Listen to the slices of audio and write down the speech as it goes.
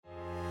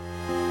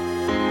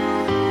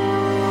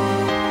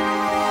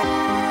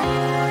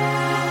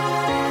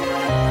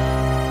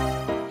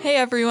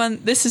everyone.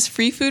 This is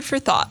Free Food for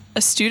Thought,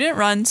 a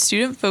student-run,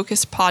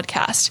 student-focused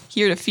podcast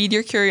here to feed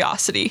your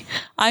curiosity.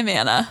 I'm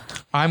Anna.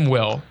 I'm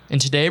Will,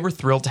 and today we're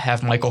thrilled to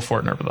have Michael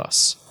Fortner with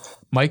us.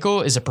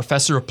 Michael is a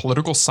professor of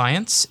political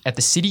science at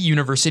the City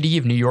University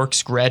of New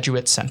York's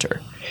Graduate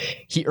Center.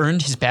 He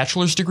earned his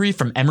bachelor's degree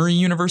from Emory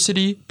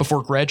University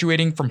before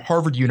graduating from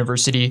Harvard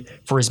University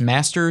for his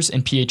master's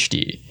and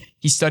PhD.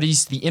 He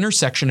studies the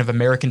intersection of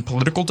American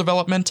political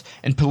development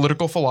and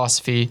political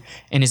philosophy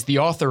and is the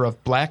author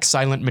of Black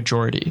Silent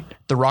Majority,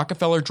 The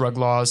Rockefeller Drug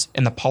Laws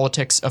and the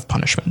Politics of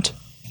Punishment.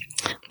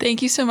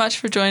 Thank you so much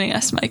for joining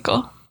us,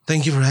 Michael.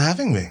 Thank you for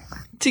having me.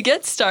 To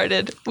get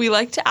started, we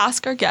like to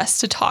ask our guests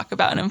to talk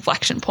about an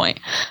inflection point,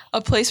 a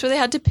place where they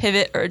had to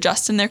pivot or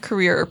adjust in their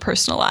career or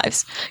personal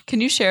lives.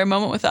 Can you share a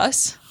moment with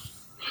us?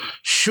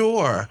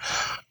 Sure.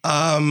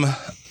 I'm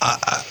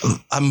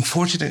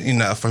fortunate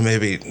enough, or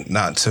maybe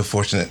not so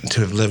fortunate,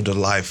 to have lived a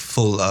life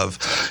full of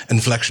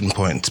inflection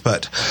points.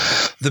 But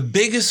the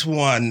biggest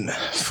one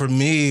for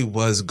me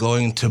was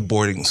going to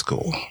boarding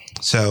school.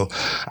 So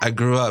I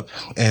grew up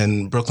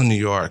in Brooklyn, New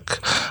York,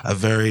 a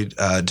very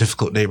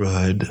difficult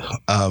neighborhood,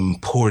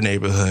 poor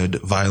neighborhood,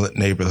 violent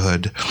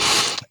neighborhood.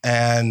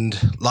 And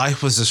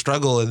life was a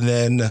struggle. And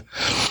then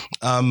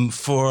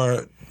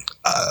for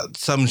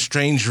some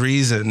strange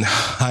reason,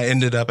 I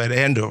ended up at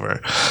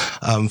Andover,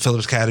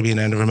 Phillips Academy in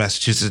Andover,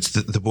 Massachusetts,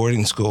 the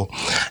boarding school.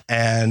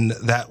 And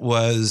that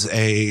was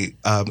it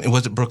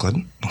wasn't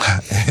Brooklyn.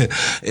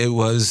 It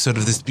was sort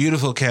of this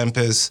beautiful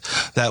campus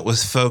that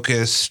was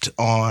focused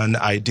on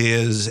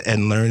ideas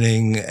and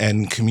learning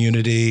and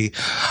community,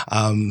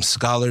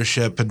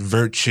 scholarship and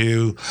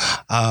virtue.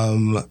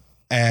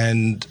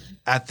 And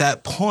at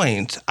that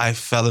point, I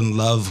fell in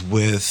love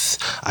with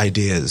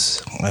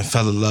ideas. I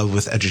fell in love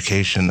with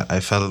education. I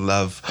fell in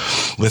love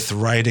with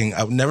writing.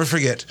 I would never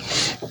forget,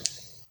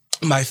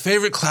 my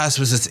favorite class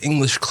was this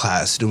English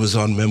class. It was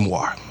on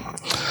memoir.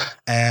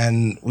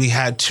 And we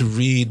had to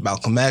read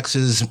Malcolm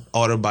X's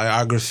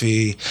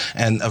autobiography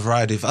and a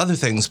variety of other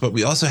things, but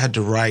we also had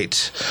to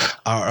write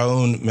our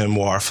own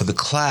memoir for the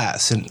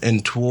class.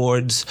 And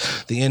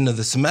towards the end of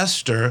the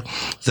semester,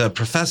 the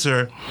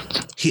professor,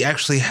 he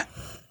actually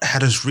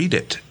had us read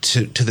it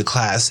to the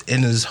class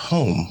in his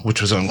home,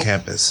 which was on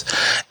campus.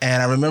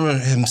 And I remember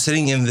him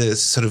sitting in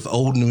this sort of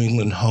old New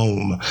England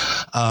home,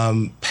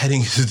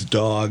 petting his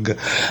dog,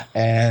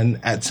 and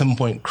at some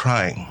point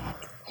crying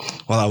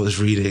while I was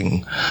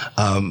reading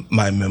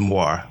my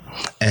memoir.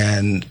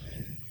 And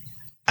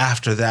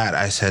after that,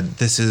 I said,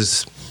 this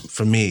is,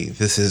 for me,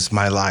 this is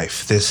my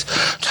life, this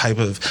type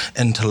of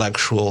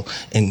intellectual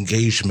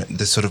engagement,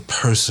 this sort of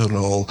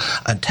personal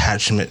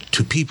attachment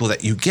to people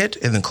that you get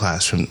in the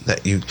classroom,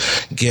 that you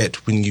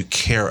get when you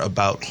care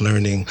about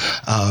learning.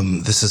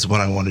 This is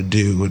what I want to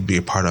do, would be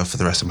a part of for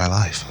the rest of my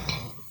life.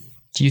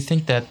 Do you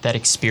think that that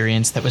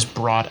experience that was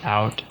brought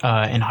out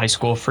in high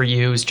school for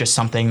you is just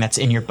something that's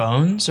in your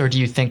bones? Or do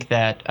you think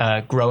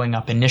that growing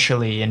up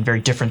initially in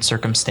very different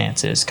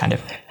circumstances kind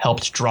of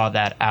helped draw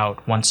that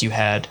out once you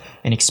had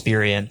an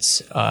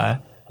experience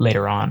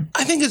later on?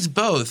 I think it's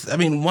both. I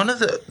mean, one of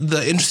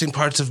the interesting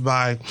parts of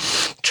my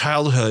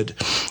childhood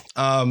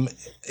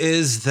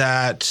is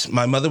that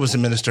my mother was a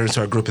minister, and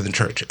so I grew up in the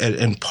church.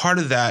 And part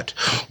of that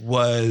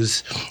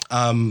was,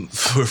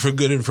 for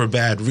good and for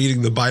bad,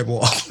 reading the Bible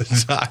all the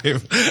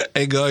time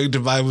and going to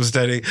Bible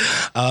study,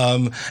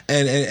 and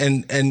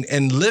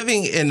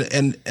living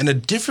in a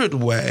different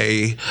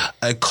way,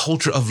 a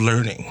culture of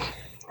learning.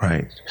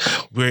 Right.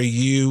 Where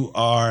you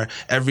are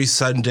every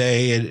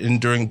Sunday and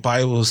during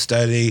Bible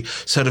study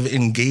sort of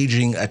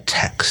engaging a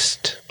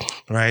text.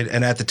 Right.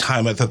 And at the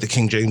time, I thought the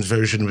King James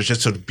Version was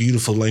just sort of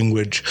beautiful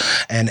language,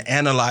 and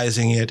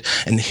analyzing it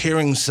and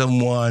hearing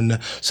someone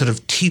sort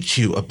of teach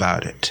you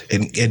about it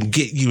and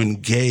get you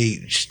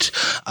engaged.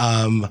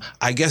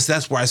 I guess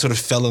that's where I sort of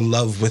fell in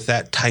love with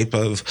that type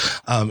of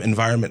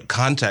environment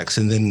context.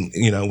 And then,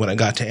 when I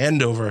got to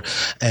Andover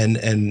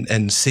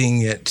and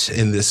seeing it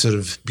in this sort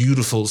of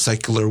beautiful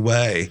secular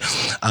way,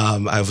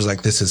 I was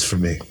like, this is for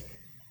me.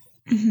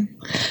 Mm-hmm.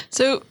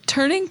 So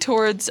turning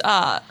towards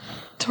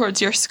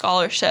your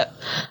scholarship,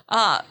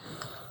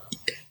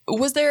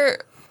 was there,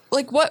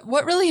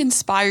 what really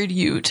inspired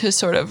you to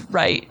sort of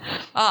write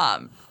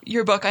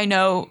your book? I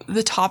know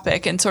the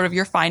topic and sort of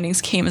your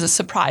findings came as a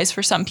surprise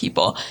for some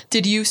people.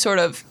 Did you sort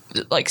of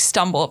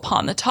stumble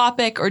upon the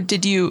topic, or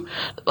did you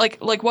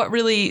what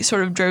really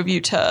sort of drove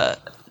you to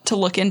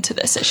look into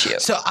this issue?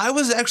 So I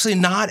was actually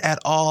not at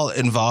all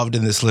involved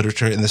in this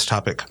literature, in this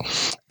topic.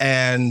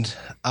 And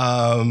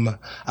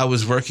I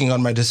was working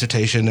on my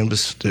dissertation, and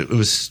it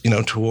was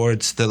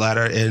towards the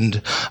latter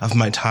end of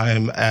my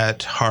time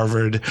at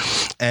Harvard.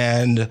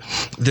 And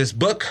this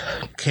book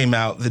came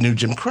out, The New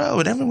Jim Crow,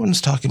 and everyone was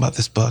talking about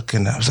this book.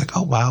 And I was like,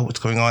 oh, wow, what's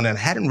going on? And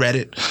I hadn't read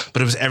it,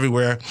 but it was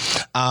everywhere.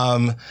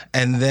 And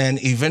then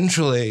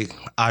eventually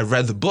I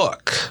read the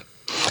book.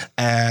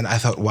 And I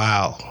thought,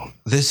 wow,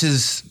 this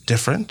is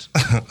different.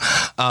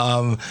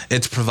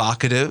 It's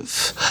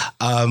provocative,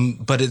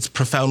 but it's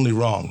profoundly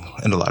wrong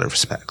in a lot of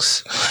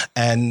respects.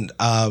 And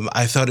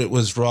I thought it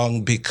was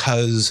wrong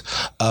because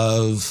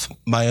of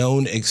my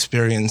own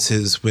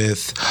experiences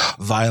with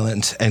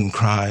violence and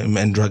crime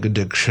and drug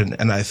addiction.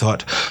 And I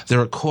thought there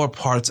are core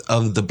parts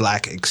of the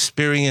Black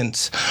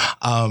experience,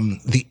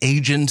 the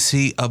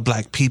agency of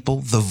Black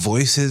people, the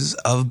voices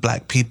of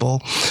Black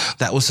people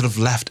that was sort of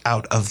left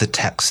out of the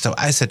text. So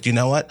I said, you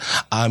know what?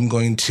 I'm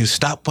going to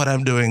stop what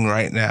I'm doing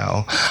right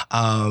now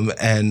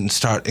and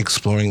start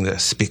exploring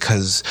this,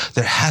 because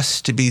there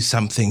has to be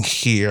something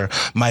here.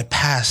 My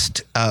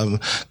past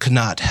could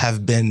not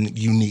have been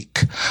unique.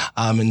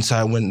 And so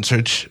I went in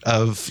search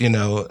of,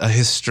 a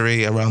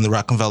history around the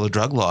Rockefeller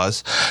drug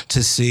laws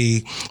to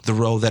see the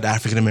role that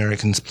African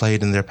Americans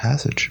played in their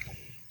passage.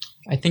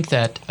 I think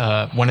that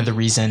one of the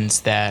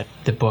reasons that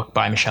the book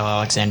by Michelle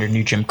Alexander,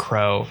 New Jim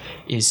Crow,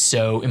 is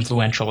so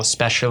influential,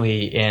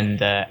 especially in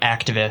the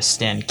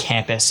activist and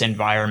campus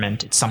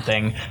environment. It's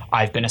something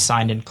I've been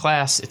assigned in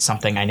class. It's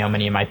something I know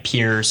many of my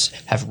peers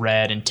have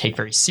read and take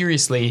very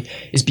seriously,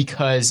 is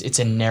because it's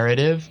a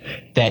narrative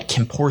that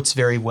comports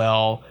very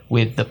well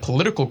with the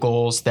political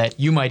goals that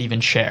you might even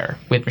share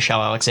with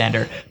Michelle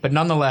Alexander. But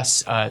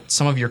nonetheless,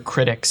 some of your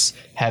critics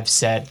have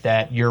said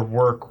that your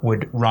work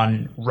would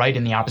run right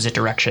in the opposite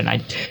direction.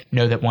 I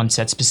know that one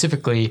said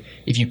specifically,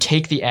 if you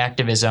take the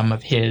activism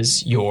of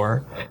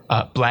your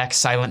Black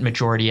silent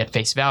majority at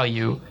face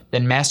value,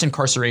 then mass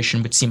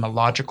incarceration would seem a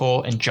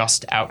logical and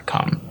just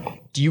outcome.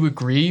 Do you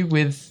agree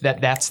with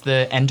that? That's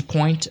the end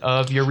point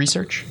of your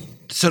research?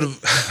 Sort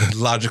of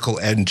logical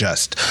and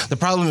just. The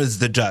problem is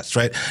the just,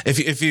 right?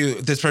 If you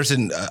this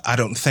person, I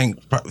don't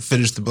think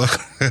finished the book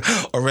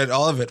or read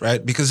all of it,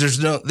 right? Because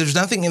there's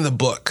nothing in the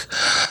book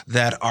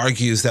that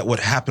argues that what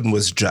happened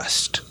was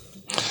just.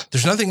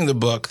 There's nothing in the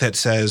book that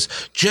says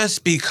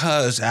just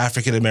because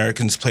African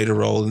Americans played a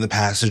role in the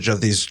passage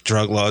of these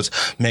drug laws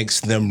makes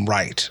them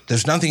right.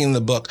 There's nothing in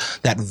the book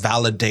that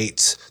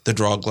validates the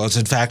drug laws.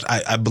 In fact,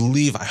 I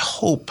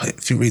hope,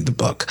 if you read the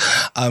book,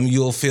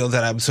 you'll feel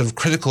that I'm sort of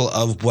critical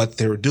of what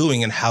they're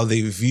doing and how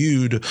they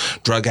viewed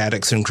drug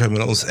addicts and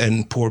criminals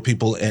and poor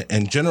people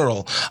in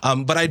general.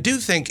 But I do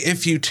think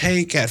if you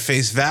take at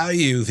face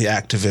value the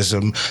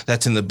activism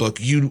that's in the book,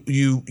 you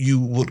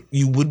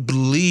would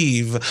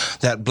believe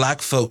that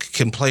Black folk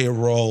can play a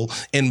role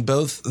in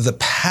both the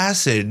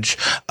passage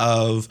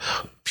of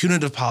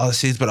punitive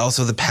policies, but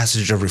also the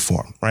passage of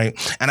reform, right?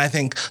 And I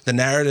think the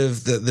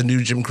narrative, the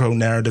new Jim Crow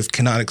narrative,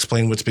 cannot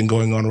explain what's been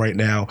going on right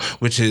now,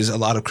 which is a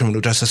lot of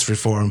criminal justice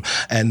reform.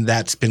 And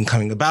that's been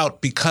coming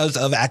about because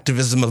of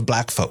activism of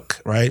Black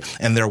folk, right?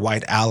 And their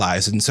white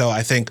allies. And so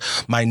I think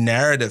my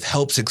narrative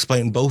helps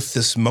explain both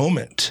this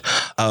moment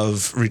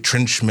of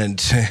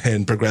retrenchment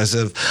and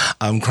progressive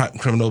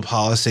criminal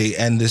policy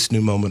and this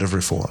new moment of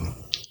reform.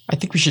 I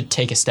think we should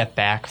take a step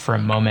back for a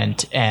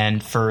moment,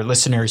 and for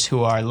listeners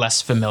who are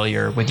less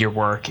familiar with your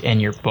work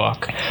and your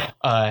book,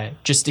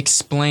 just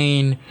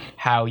explain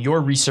how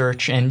your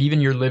research and even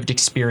your lived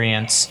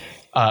experience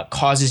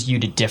causes you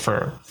to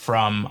differ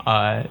from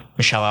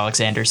Michelle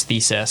Alexander's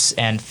thesis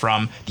and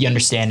from the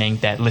understanding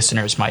that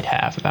listeners might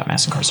have about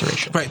mass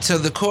incarceration. Right. So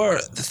the core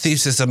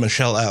thesis of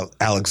Michelle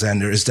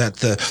Alexander is that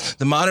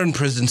the modern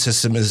prison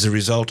system is the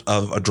result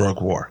of a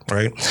drug war,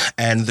 right?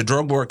 And the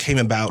drug war came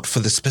about for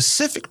the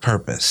specific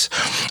purpose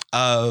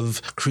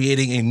of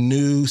creating a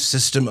new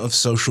system of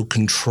social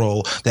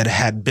control that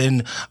had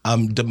been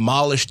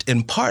demolished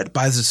in part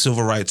by the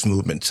civil rights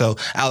movement. So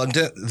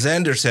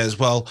Alexander says,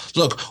 well,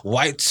 look,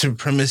 white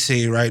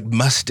supremacy, right,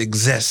 must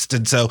exist.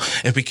 And so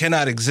if we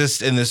cannot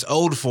exist in this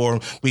old form,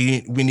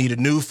 we need a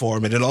new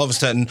form. And then all of a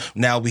sudden,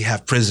 now we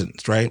have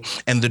prisons, right?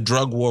 And the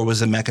drug war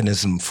was a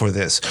mechanism for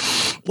this.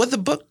 What the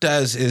book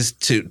does is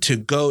to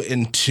go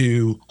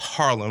into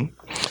Harlem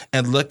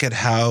and look at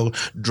how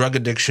drug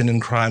addiction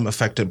and crime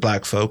affected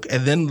Black folk,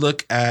 and then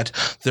look at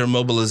their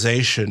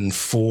mobilization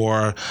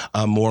for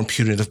more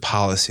punitive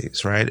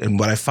policies, right? And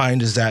what I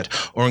find is that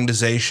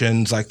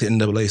organizations like the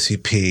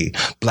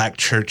NAACP, Black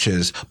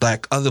churches,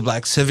 other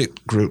Black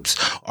civic groups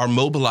are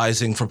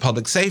mobilizing for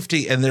public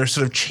safety, and they're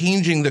sort of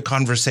changing the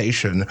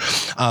conversation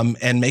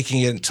and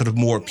making it sort of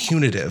more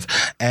punitive.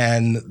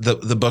 And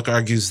the book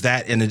argues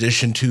that, in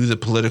addition to the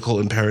political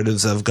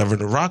imperatives of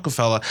Governor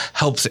Rockefeller,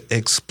 helps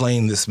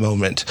explain this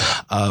moment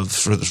of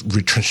sort of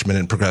retrenchment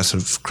and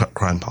progressive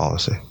crime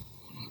policy.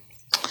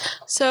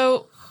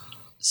 So,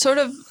 sort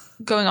of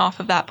going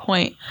off of that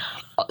point,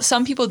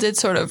 some people did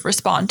sort of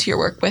respond to your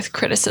work with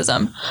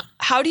criticism.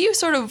 How do you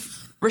sort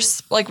of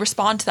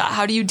respond to that?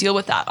 How do you deal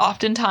with that?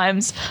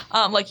 Oftentimes,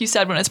 like you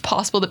said, when it's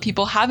possible that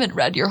people haven't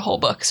read your whole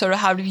book, sort of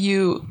how do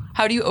you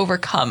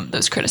overcome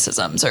those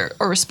criticisms or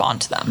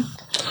respond to them?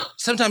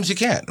 Sometimes you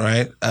can't,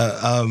 right?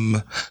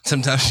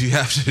 Sometimes you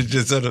have to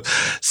just sort of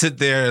sit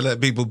there and let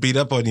people beat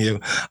up on you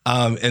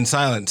in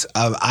silence.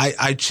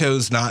 I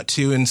chose not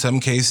to in some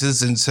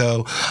cases, and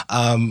so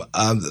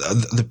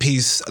the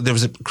piece, there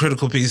was a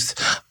critical piece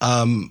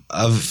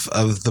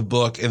of the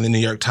book in the New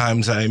York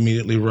Times. I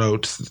immediately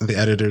wrote the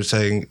editor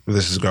saying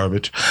this is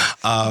garbage,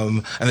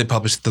 and they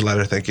published the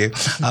letter. Thank you.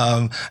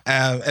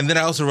 And then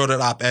I also wrote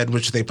an op-ed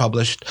which they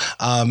published,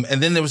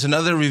 and then there was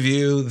another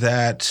review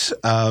that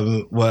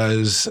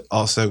was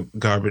also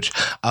garbage.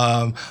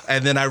 And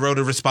then I wrote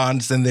a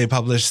response and they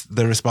published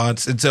the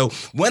response. And so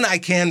when I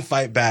can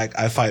fight back,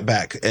 I fight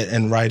back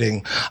in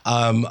writing.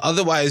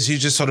 Otherwise, you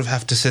just sort of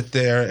have to sit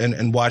there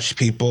and watch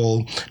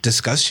people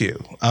discuss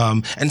you.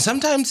 And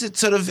sometimes it's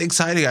sort of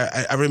exciting.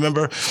 I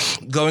remember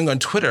going on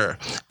Twitter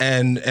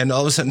and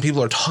all of a sudden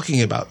people are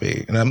talking about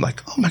me. And I'm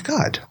like, oh my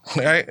God,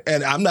 right?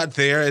 And I'm not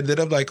there. And then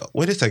I'm like,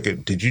 wait a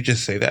second, did you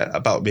just say that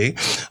about me?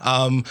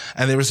 And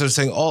they were sort of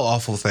saying all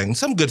awful things,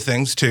 some good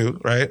things too,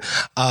 right?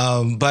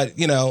 But,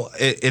 you know,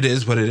 it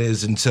is what it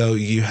is. And so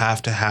you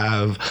have to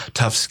have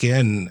tough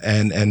skin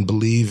and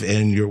believe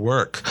in your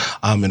work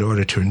in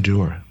order to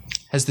endure.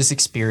 Has this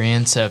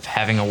experience of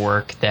having a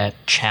work that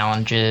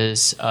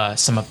challenges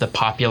some of the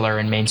popular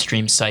and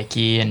mainstream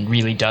psyche and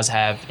really does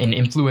have an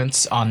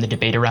influence on the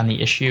debate around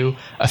the issue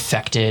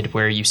affected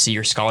where you see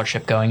your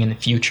scholarship going in the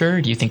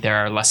future? Do you think there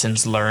are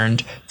lessons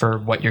learned for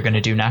what you're going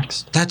to do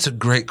next? That's a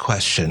great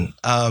question.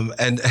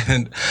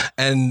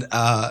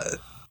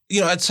 You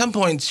know, at some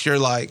points you're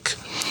like,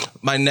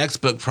 my next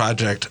book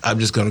project, I'm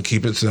just going to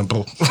keep it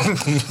simple,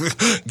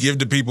 give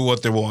the people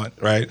what they want,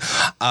 right?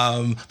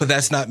 But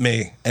that's not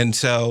me. And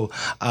so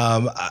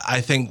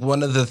I think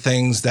one of the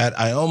things that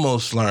I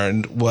almost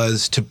learned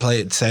was to play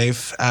it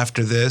safe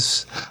after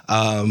this.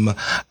 And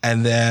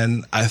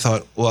then I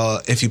thought,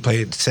 well, if you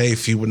play it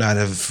safe, you would not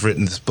have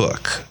written this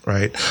book,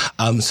 right?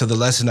 So the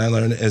lesson I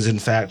learned is, in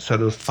fact,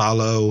 sort of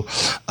follow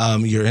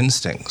your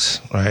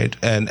instincts, right?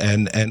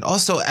 And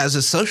also, as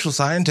a social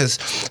scientist,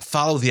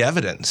 follow the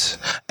evidence.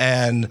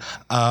 And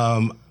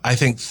I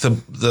think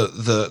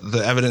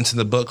the evidence in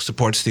the book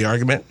supports the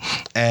argument.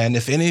 And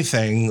if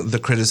anything, the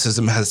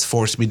criticism has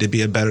forced me to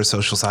be a better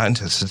social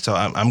scientist. And so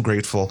I'm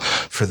grateful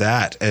for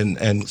that.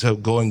 And so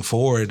going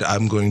forward,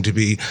 I'm going to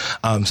be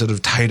sort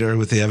of tighter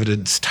with the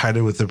evidence,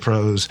 tighter with the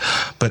prose,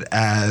 but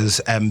as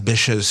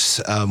ambitious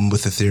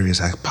with the theory as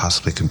I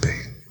possibly can be.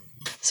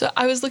 So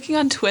I was looking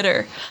on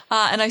Twitter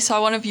and I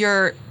saw one of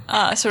your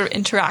sort of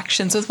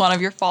interactions with one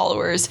of your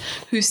followers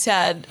who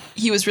said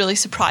he was really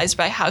surprised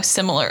by how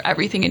similar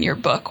everything in your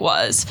book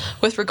was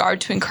with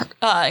regard to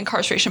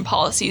incarceration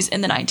policies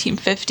in the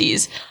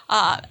 1950s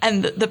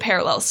and the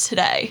parallels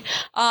today.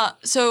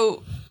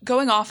 So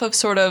going off of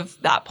sort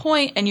of that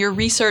point and your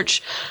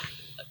research,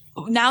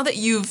 now that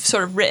you've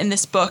sort of written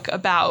this book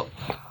about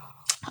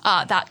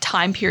that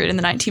time period in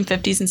the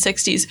 1950s and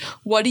 60s,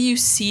 what do you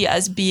see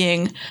as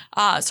being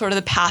sort of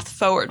the path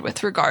forward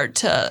with regard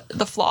to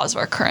the flaws of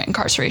our current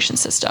incarceration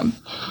system?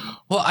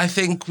 Well, I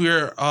think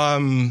we're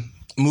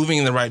moving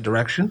in the right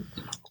direction.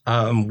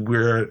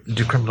 We're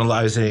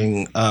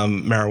decriminalizing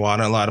marijuana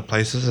in a lot of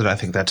places, and I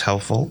think that's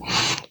helpful.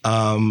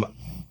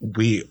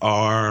 We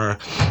are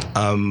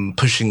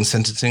pushing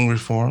sentencing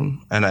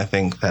reform, and I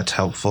think that's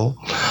helpful.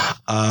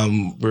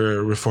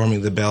 We're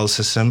reforming the bail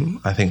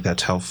system. I think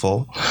that's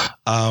helpful.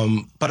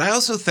 But I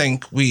also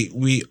think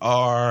we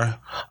are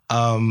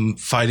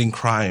fighting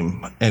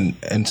crime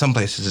in some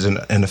places in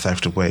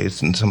ineffective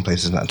ways, in some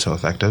places not so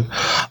effective.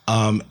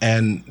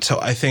 And so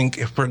I think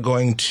if we're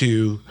going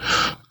to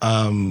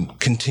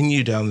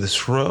continue down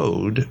this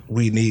road,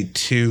 we need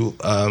to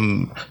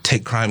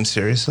take crime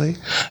seriously.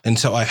 And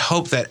so I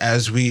hope that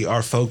as we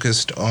are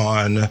focused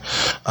on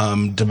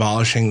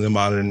demolishing the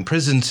modern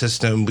prison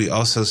system, we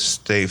also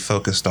stay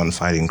focused on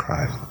fighting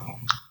crime.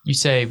 You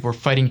say we're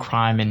fighting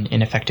crime in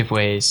ineffective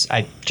ways.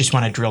 I just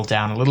want to drill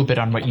down a little bit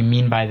on what you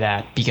mean by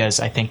that, because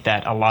I think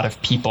that a lot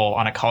of people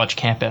on a college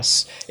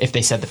campus, if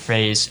they said the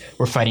phrase,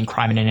 we're fighting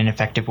crime in an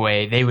ineffective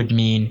way, they would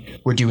mean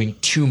we're doing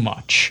too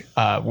much.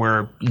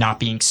 We're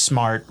not being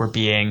smart. We're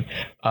being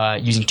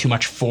using too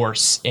much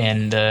force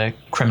in the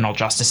criminal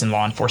justice and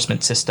law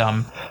enforcement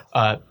system.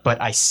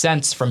 But I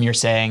sense from your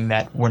saying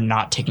that we're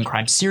not taking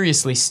crime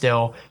seriously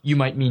still, you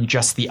might mean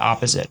just the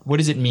opposite. What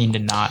does it mean to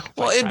not?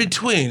 Well, in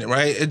between,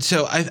 right? And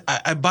so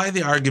I buy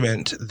the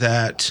argument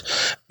that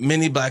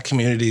many Black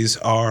communities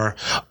are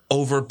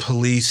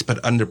over-policed but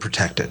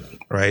underprotected,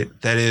 right?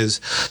 That is,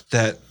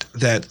 that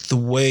the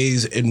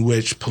ways in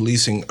which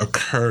policing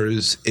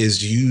occurs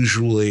is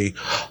usually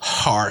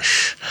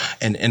harsh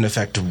and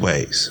ineffective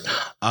ways.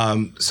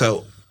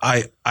 So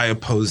I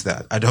oppose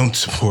that. I don't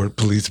support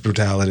police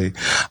brutality.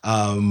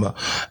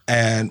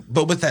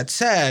 But with that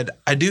said,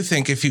 I do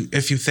think if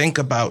you think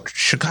about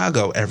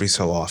Chicago every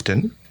so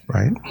often,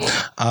 right?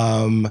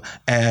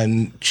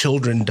 And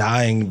children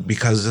dying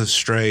because of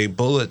stray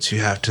bullets,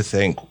 you have to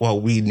think, well,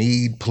 we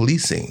need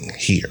policing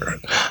here.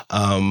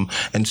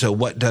 And so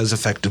what does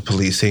effective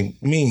policing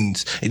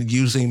means? It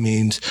usually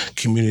means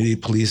community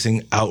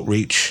policing,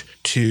 outreach,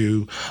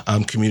 to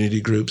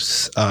community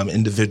groups,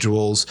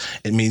 individuals.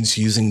 It means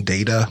using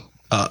data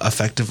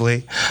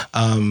effectively.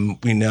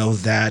 We know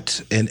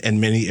that in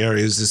many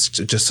areas, it's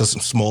just a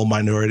small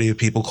minority of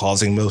people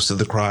causing most of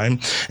the crime.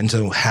 And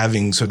so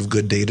having sort of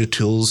good data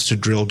tools to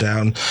drill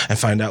down and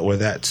find out where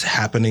that's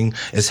happening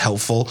is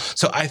helpful.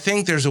 So I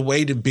think there's a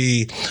way to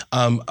be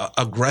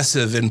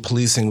aggressive in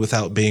policing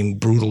without being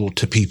brutal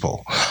to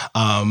people.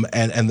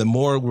 And the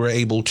more we're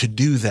able to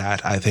do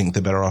that, I think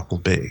the better off we'll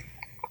be.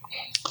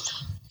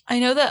 I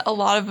know that a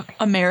lot of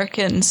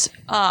Americans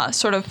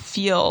sort of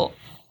feel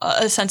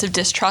a sense of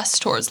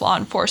distrust towards law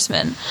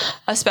enforcement,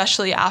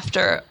 especially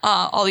after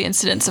all the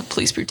incidents of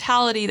police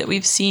brutality that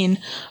we've seen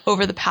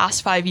over the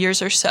past 5 years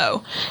or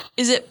so.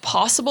 Is it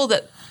possible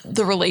that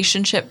the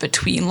relationship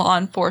between law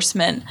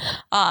enforcement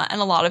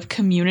and a lot of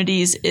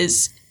communities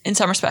is, in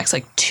some respects,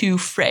 like too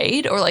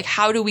frayed? Or like,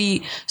 how do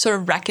we sort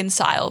of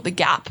reconcile the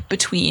gap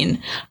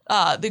between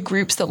the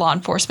groups that law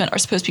enforcement are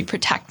supposed to be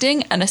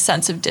protecting and a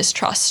sense of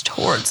distrust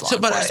towards law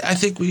enforcement? But I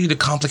think we need to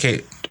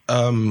complicate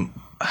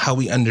how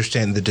we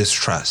understand the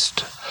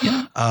distrust.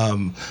 Yeah.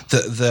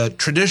 The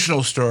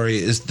traditional story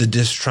is the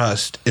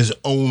distrust is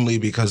only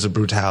because of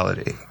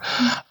brutality.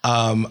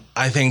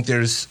 I think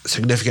there's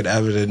significant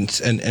evidence,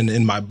 and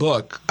in my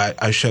book,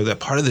 I show that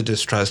part of the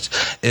distrust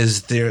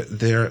is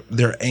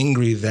they're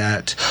angry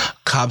that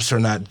cops are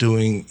not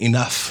doing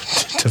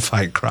enough to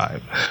fight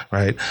crime,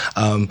 right?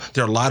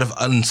 There are a lot of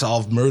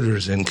unsolved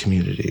murders in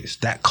communities.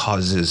 That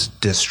causes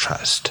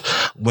distrust.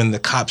 When the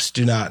cops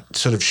do not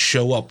sort of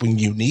show up when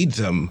you need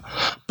them,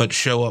 but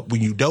show up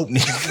when you don't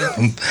need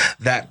them,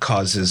 that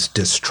causes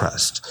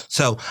distrust.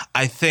 So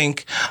I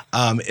think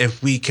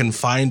if we can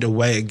find a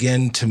way,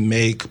 again, to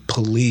make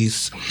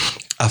police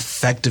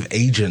effective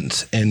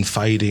agents in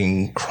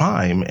fighting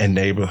crime in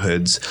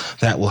neighborhoods,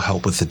 that will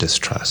help with the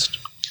distrust.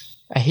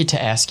 I hate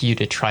to ask you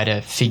to try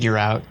to figure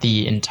out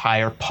the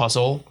entire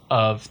puzzle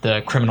of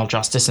the criminal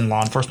justice and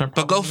law enforcement.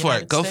 But go for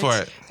it. Go for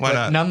it. Why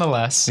not?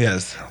 Nonetheless,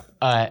 yes.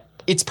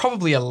 It's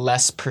probably a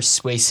less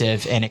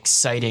persuasive and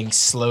exciting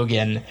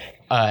slogan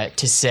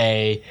to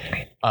say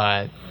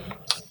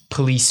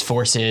police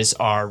forces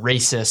are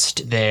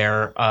racist.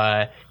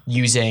 They're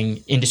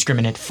using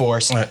indiscriminate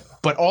force. Right.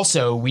 But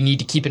also, we need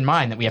to keep in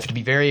mind that we have to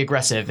be very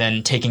aggressive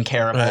in taking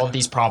care of all of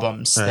these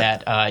problems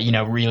that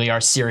really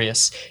are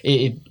serious.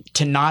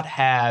 To not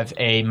have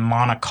a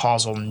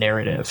monocausal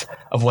narrative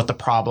of what the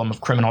problem of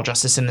criminal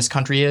justice in this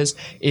country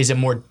is a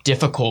more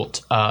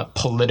difficult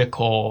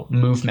political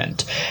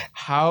movement.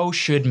 How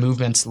should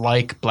movements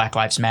like Black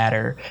Lives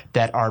Matter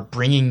that are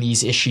bringing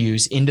these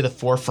issues into the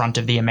forefront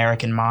of the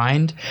American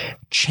mind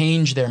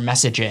change their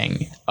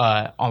messaging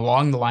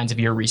along the lines of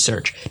your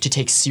research to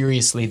take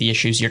seriously the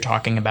issues you're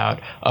talking about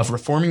of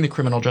reforming the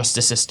criminal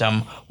justice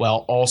system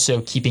while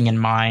also keeping in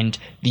mind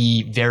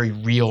the very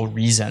real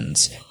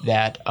reasons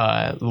that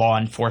law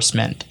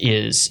enforcement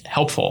is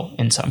helpful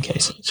in some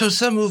cases? So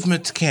some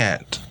movements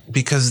can't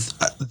because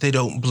they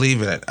don't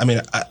believe in it. I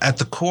mean, at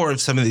the core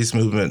of some of these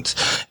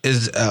movements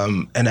is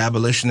an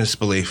abolitionist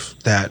belief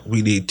that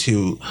we need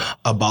to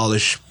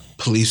abolish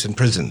police and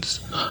prisons.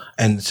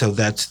 And so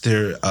that's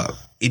their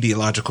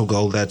ideological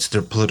goal. That's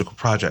their political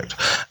project.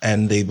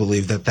 And they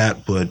believe that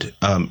that would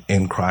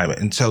end crime.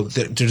 And so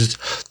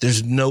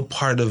there's no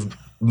part of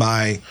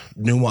my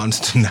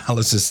nuanced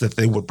analysis that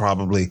they would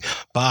probably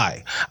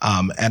buy.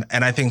 And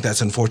I think that's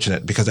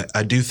unfortunate because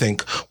I do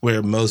think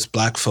where most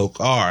Black folk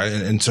are,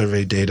 and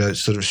survey data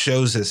sort of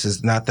shows this,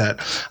 is not that,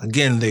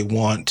 again, they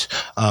want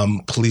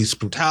police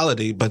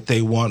brutality, but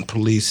they want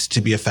police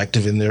to be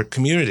effective in their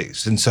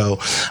communities. And so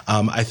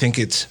I think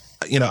it's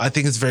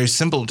very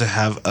simple to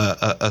have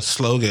a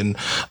slogan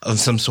of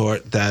some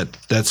sort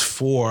that's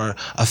for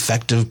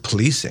effective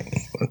policing.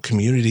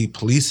 Community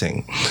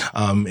policing,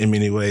 in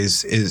many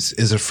ways,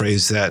 is a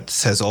phrase that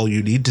says all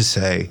you need to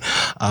say,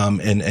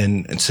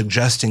 and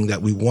suggesting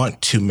that we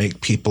want to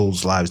make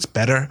people's lives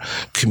better,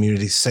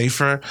 communities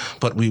safer,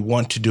 but we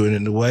want to do it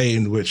in a way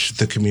in which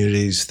the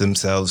communities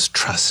themselves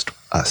trust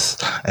us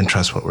and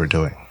trust what we're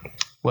doing.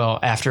 Well,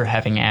 after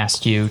having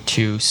asked you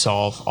to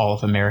solve all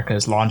of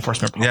America's law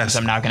enforcement problems,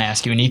 I'm now going to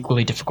ask you an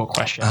equally difficult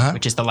question,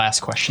 which is the last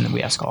question that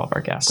we ask all of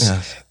our guests.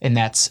 Yes. And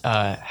that's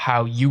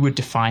how you would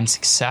define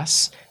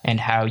success and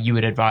how you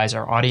would advise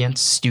our audience,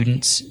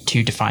 students,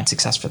 to define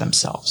success for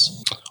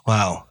themselves.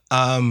 Wow.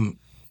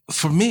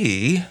 For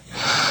me,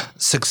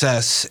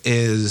 success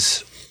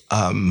is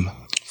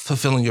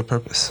fulfilling your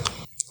purpose.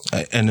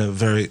 In a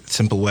very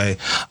simple way.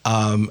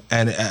 And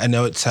I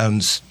know it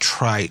sounds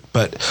trite,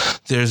 but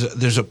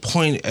there's a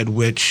point at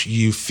which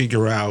you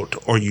figure out,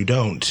 or you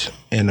don't,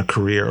 in a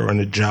career or in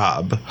a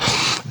job,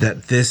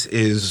 that this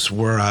is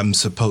where I'm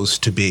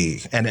supposed to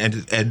be. And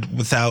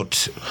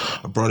without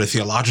a broader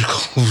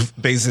theological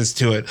basis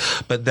to it,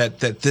 but that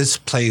this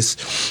place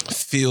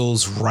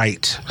feels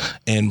right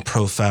in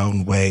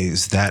profound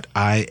ways, that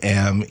I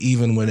am,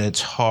 even when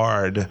it's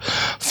hard,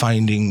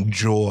 finding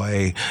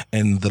joy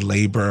in the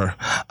labor.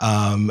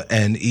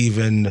 And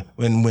even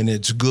when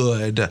it's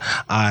good,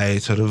 I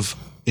sort of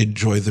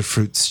enjoy the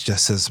fruits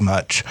just as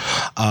much.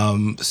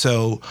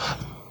 So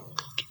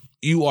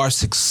you are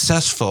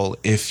successful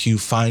if you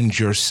find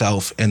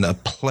yourself in a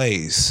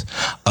place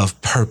of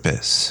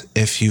purpose,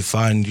 if you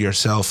find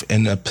yourself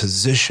in a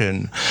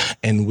position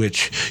in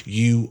which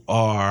you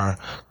are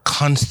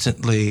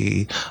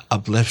constantly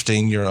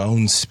uplifting your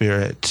own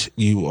spirit,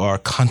 you are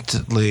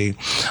constantly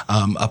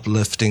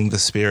uplifting the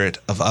spirit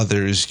of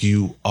others,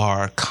 you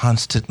are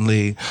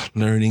constantly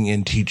learning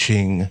and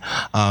teaching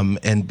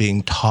and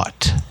being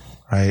taught,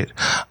 right,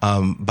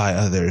 by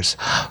others.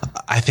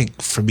 I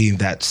think for me,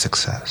 that's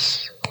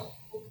success.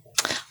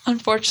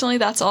 Unfortunately,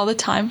 that's all the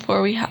time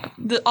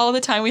all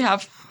the time we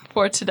have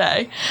for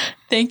today.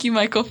 Thank you,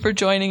 Michael, for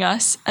joining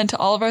us. And to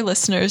all of our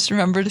listeners,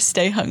 remember to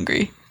stay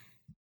hungry.